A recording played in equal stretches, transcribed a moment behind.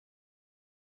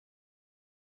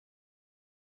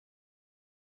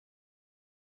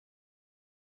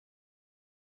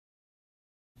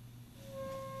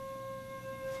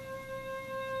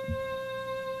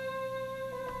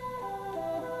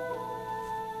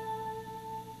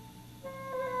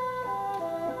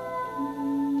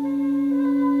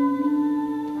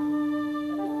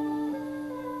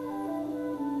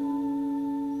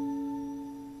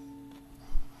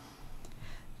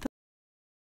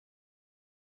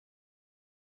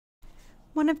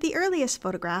One of the earliest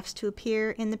photographs to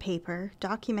appear in the paper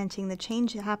documenting the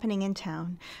change happening in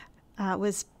town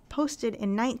was posted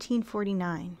in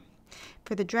 1949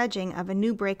 for the dredging of a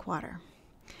new breakwater.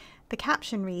 The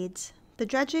caption reads, "The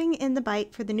dredging in the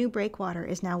bight for the new breakwater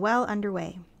is now well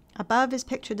underway. Above is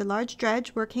pictured the large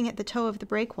dredge working at the toe of the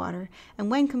breakwater,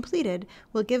 and when completed,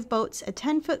 will give boats a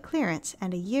 10-foot clearance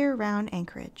and a year-round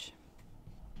anchorage."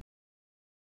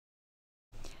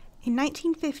 In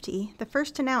 1950, the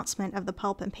first announcement of the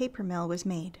pulp and paper mill was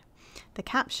made. The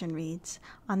caption reads,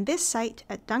 "On this site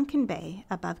at Duncan Bay,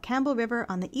 above Campbell River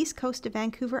on the east coast of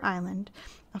Vancouver Island,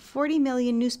 a 40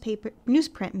 million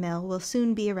newsprint mill will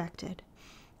soon be erected.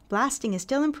 Blasting is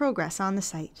still in progress on the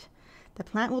site. The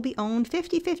plant will be owned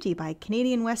 50-50 by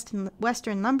Canadian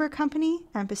Western Lumber Company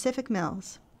and Pacific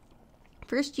Mills.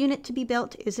 First unit to be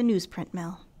built is a newsprint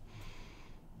mill."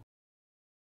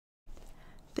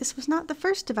 This was not the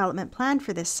first development planned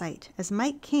for this site, as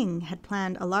Mike King had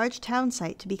planned a large town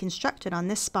site to be constructed on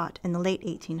this spot in the late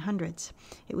 1800s.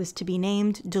 It was to be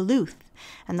named Duluth,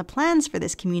 and the plans for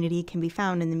this community can be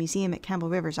found in the museum at Campbell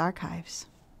River's archives.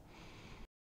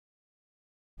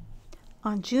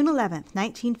 On June 11,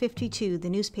 1952, the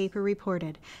newspaper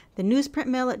reported, "The newsprint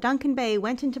mill at Duncan Bay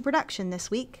went into production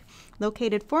this week.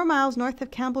 Located 4 miles north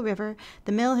of Campbell River,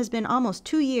 the mill has been almost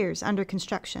 2 years under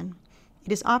construction.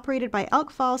 It is operated by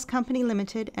Elk Falls Company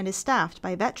Limited and is staffed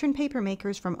by veteran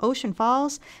papermakers from Ocean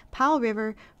Falls, Powell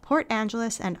River, Port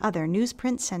Angeles, and other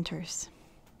newsprint centers."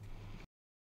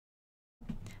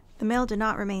 The mill did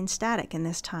not remain static in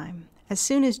this time. As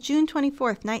soon as June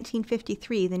 24,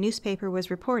 1953, the newspaper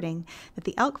was reporting that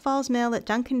the Elk Falls Mill at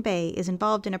Duncan Bay is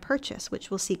involved in a purchase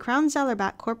which will see Crown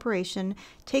Zellerbach Corporation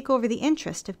take over the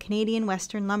interest of Canadian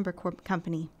Western Lumber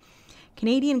Company.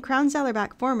 Canadian Crown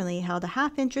Zellerbach formerly held a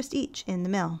half interest each in the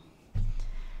mill.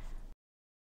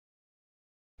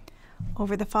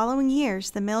 Over the following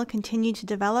years, the mill continued to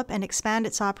develop and expand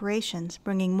its operations,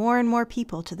 bringing more and more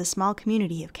people to the small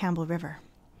community of Campbell River.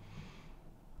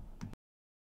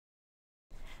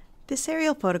 This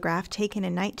aerial photograph, taken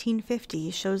in 1950,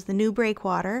 shows the new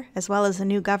breakwater, as well as the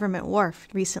new government wharf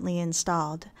recently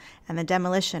installed, and the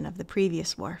demolition of the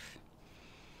previous wharf.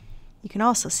 You can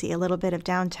also see a little bit of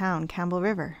downtown Campbell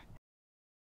River.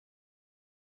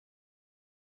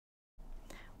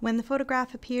 When the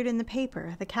photograph appeared in the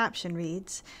paper, the caption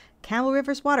reads, "Campbell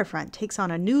River's waterfront takes on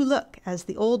a new look as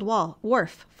the old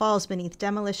wharf falls beneath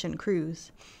demolition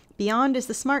crews. Beyond is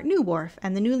the smart new wharf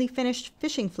and the newly finished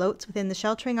fishing floats within the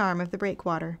sheltering arm of the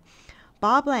breakwater.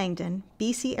 Bob Langdon,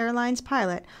 BC Airlines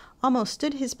pilot, almost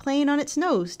stood his plane on its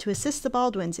nose to assist the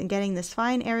Baldwins in getting this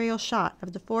fine aerial shot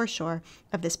of the foreshore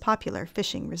of this popular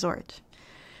fishing resort."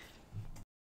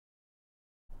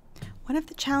 One of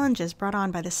the challenges brought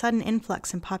on by the sudden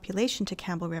influx in population to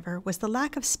Campbell River was the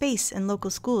lack of space in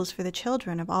local schools for the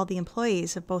children of all the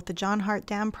employees of both the John Hart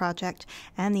Dam project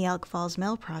and the Elk Falls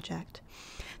Mill project.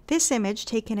 This image,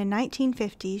 taken in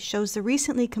 1950, shows the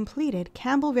recently completed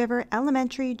Campbell River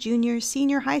Elementary, Junior,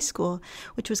 Senior High School,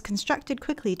 which was constructed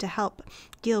quickly to help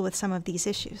deal with some of these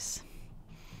issues.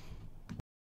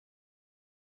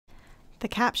 The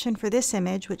caption for this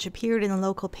image, which appeared in the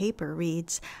local paper,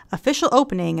 reads, "Official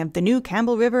opening of the new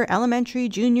Campbell River Elementary,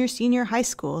 Junior, Senior High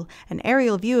School, an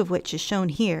aerial view of which is shown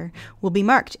here, will be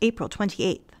marked April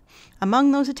 28th.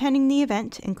 Among those attending the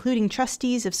event, including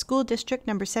trustees of School District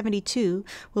No. 72,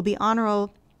 will be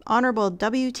Honorable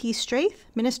W.T. Straith,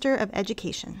 Minister of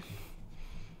Education."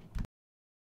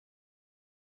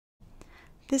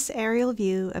 This aerial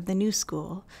view of the new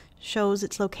school shows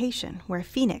its location, where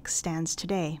Phoenix stands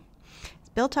today.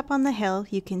 Built up on the hill,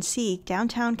 you can see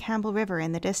downtown Campbell River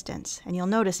in the distance, and you'll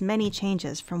notice many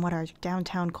changes from what our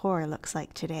downtown core looks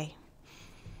like today.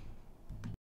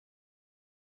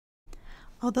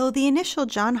 Although the initial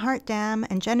John Hart Dam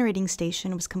and generating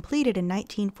station was completed in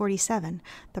 1947,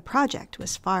 the project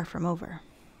was far from over.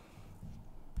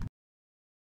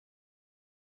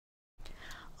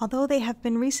 Although they have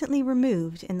been recently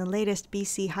removed in the latest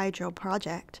BC Hydro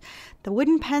project, the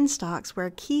wooden penstocks were a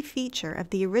key feature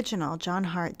of the original John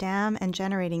Hart Dam and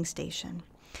generating station.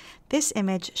 This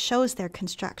image shows their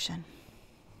construction.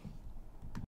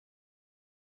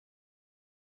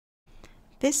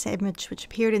 This image, which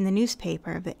appeared in the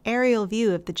newspaper of the aerial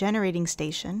view of the generating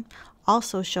station,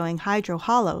 also showing hydro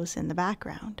hollows in the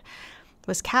background,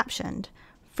 was captioned,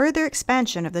 "Further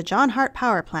expansion of the John Hart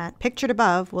Power Plant pictured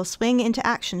above will swing into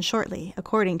action shortly,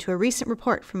 according to a recent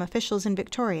report from officials in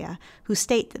Victoria, who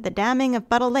state that the damming of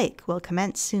Buttle Lake will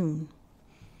commence soon."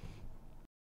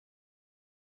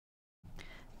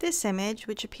 This image,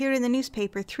 which appeared in the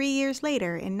newspaper 3 years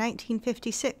later in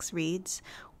 1956, reads,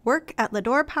 Work at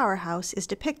Ladore Powerhouse is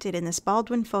depicted in this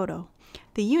Baldwin photo.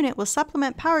 The unit will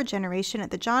supplement power generation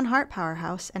at the John Hart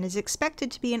Powerhouse and is expected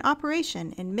to be in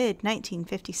operation in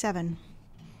mid-1957.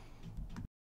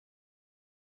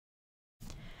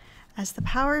 As the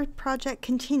power project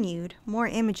continued, more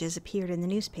images appeared in the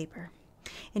newspaper.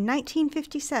 In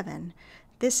 1957,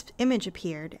 this image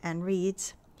appeared and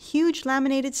reads, "Huge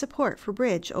laminated support for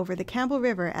bridge over the Campbell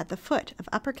River at the foot of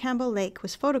Upper Campbell Lake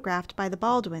was photographed by the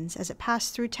Baldwins as it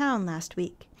passed through town last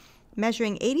week.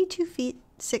 Measuring 82 feet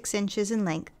 6 inches in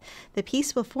length, the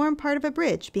piece will form part of a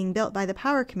bridge being built by the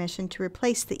Power Commission to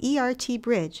replace the ERT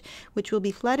bridge, which will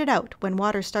be flooded out when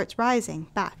water starts rising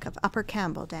back of Upper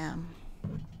Campbell Dam."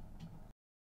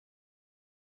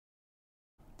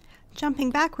 Jumping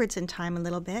backwards in time a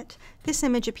little bit, this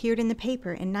image appeared in the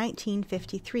paper in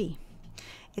 1953.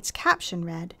 Its caption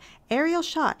read, "Aerial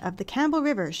shot of the Campbell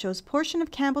River shows portion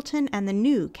of Campbellton and the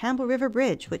new Campbell River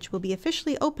Bridge, which will be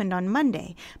officially opened on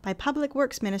Monday by Public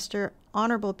Works Minister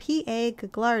Honorable P.A.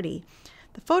 Gagliardi.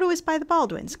 The photo is by the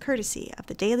Baldwins, courtesy of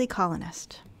the Daily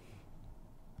Colonist."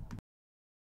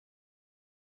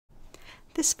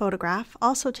 This photograph,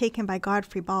 also taken by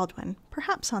Godfrey Baldwin,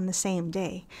 perhaps on the same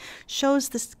day, shows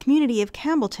the community of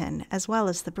Campbellton as well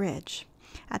as the bridge.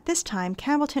 At this time,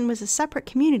 Campbellton was a separate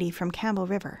community from Campbell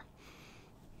River.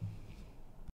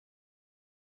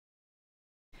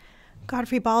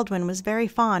 Godfrey Baldwin was very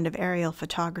fond of aerial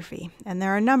photography, and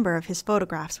there are a number of his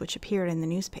photographs which appeared in the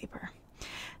newspaper.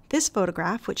 This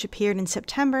photograph, which appeared in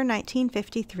September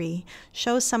 1953,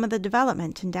 shows some of the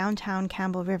development in downtown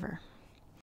Campbell River.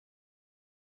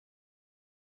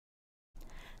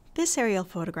 This aerial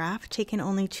photograph, taken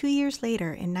only 2 years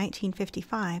later in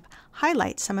 1955,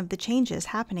 highlights some of the changes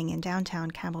happening in downtown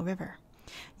Campbell River.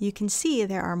 You can see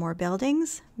there are more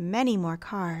buildings, many more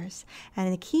cars,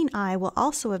 and a keen eye will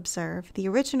also observe the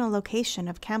original location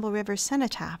of Campbell River's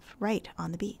cenotaph right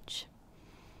on the beach.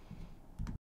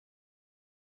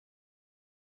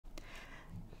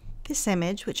 This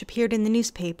image, which appeared in the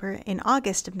newspaper in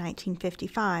August of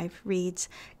 1955, reads,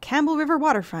 "Campbell River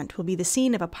waterfront will be the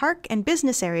scene of a park and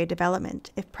business area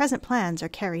development if present plans are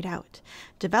carried out.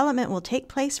 Development will take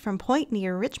place from point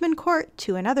near Richmond Court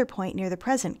to another point near the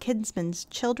present Kidsman's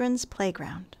Children's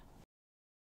Playground."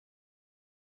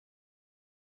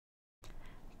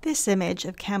 This image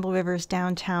of Campbell River's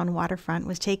downtown waterfront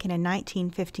was taken in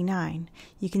 1959.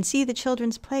 You can see the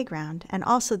children's playground and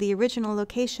also the original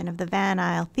location of the Van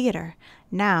Isle Theatre,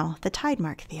 now the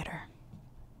Tidemark Theatre.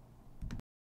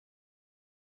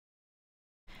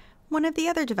 One of the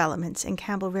other developments in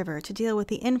Campbell River to deal with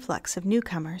the influx of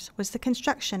newcomers was the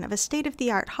construction of a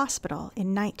state-of-the-art hospital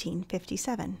in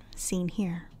 1957, seen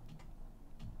here.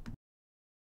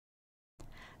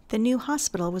 The new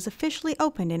hospital was officially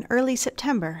opened in early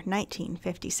September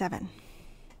 1957.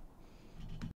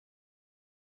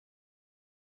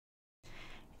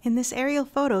 In this aerial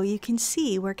photo, you can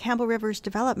see where Campbell River's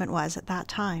development was at that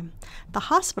time.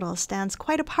 The hospital stands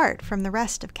quite apart from the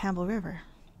rest of Campbell River.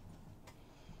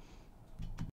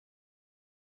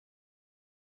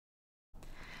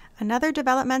 Another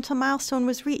developmental milestone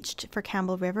was reached for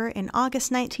Campbell River in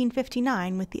August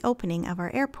 1959 with the opening of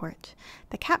our airport.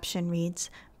 The caption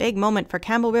reads, "Big moment for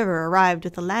Campbell River arrived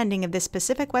with the landing of this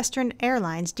Pacific Western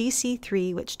Airlines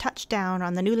DC-3, which touched down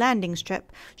on the new landing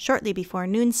strip shortly before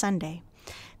noon Sunday.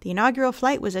 The inaugural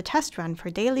flight was a test run for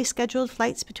daily scheduled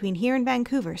flights between here and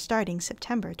Vancouver starting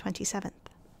September 27th.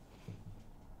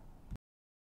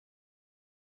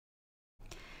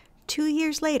 2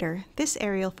 years later, this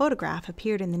aerial photograph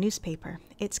appeared in the newspaper.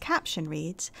 Its caption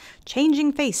reads,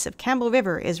 "Changing face of Campbell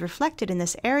River is reflected in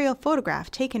this aerial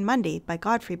photograph taken Monday by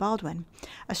Godfrey Baldwin.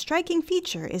 A striking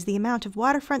feature is the amount of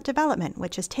waterfront development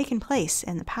which has taken place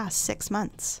in the past 6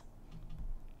 months."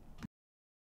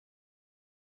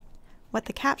 What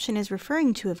the caption is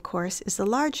referring to, of course, is the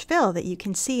large fill that you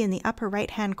can see in the upper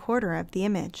right-hand corner of the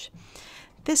image.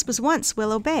 This was once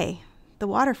Willow Bay, the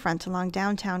waterfront along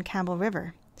downtown Campbell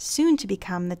River, soon to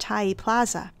become the Tyee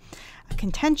Plaza, a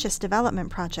contentious development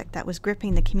project that was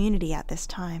gripping the community at this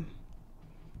time.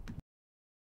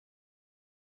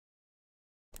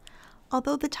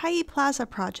 Although the Tyee Plaza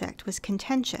project was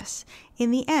contentious, in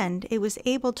the end it was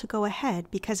able to go ahead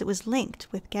because it was linked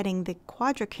with getting the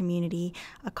Quadra community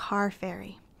a car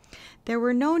ferry. There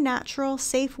were no natural,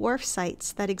 safe wharf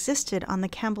sites that existed on the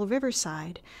Campbell River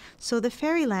side, so the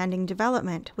ferry landing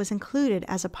development was included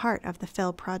as a part of the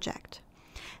fill project.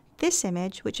 This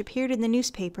image, which appeared in the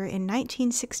newspaper in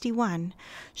 1961,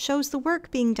 shows the work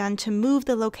being done to move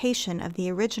the location of the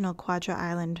original Quadra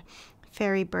Island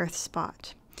ferry berth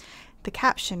spot. The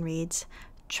caption reads,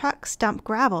 "Trucks dump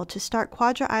gravel to start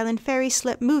Quadra Island ferry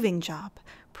slip moving job.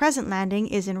 present landing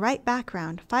is in right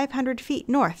background, 500 feet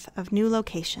north of new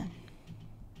location.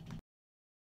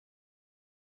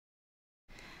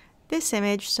 This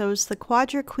image shows the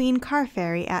Quadra Queen car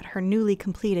ferry at her newly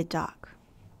completed dock.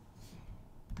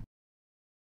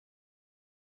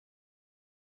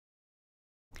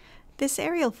 This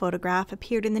aerial photograph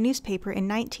appeared in the newspaper in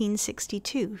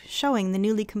 1962, showing the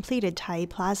newly completed Tyee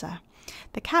Plaza.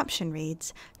 The caption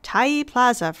reads, "Tyee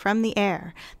Plaza from the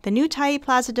air. The new Tyee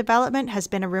Plaza development has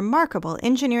been a remarkable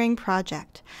engineering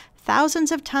project.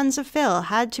 Thousands of tons of fill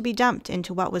had to be dumped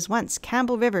into what was once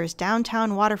Campbell River's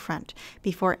downtown waterfront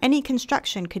before any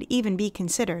construction could even be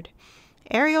considered.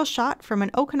 Aerial shot from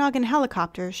an Okanagan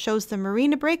helicopter shows the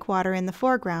marina breakwater in the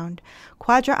foreground,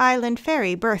 Quadra Island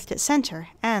Ferry berthed at center,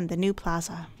 and the new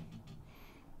plaza."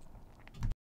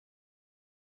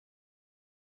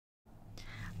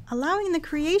 Allowing the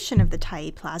creation of the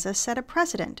Tyee Plaza set a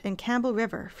precedent in Campbell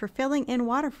River for filling in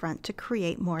waterfront to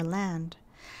create more land.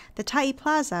 The Tyee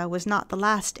Plaza was not the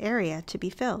last area to be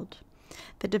filled.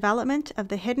 The development of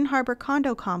the Hidden Harbor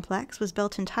condo complex was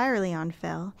built entirely on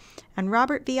fill, and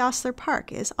Robert V. Osler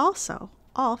Park is also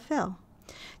all fill.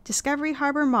 Discovery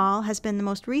Harbor Mall has been the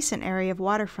most recent area of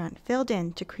waterfront filled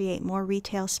in to create more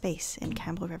retail space in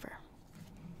Campbell River.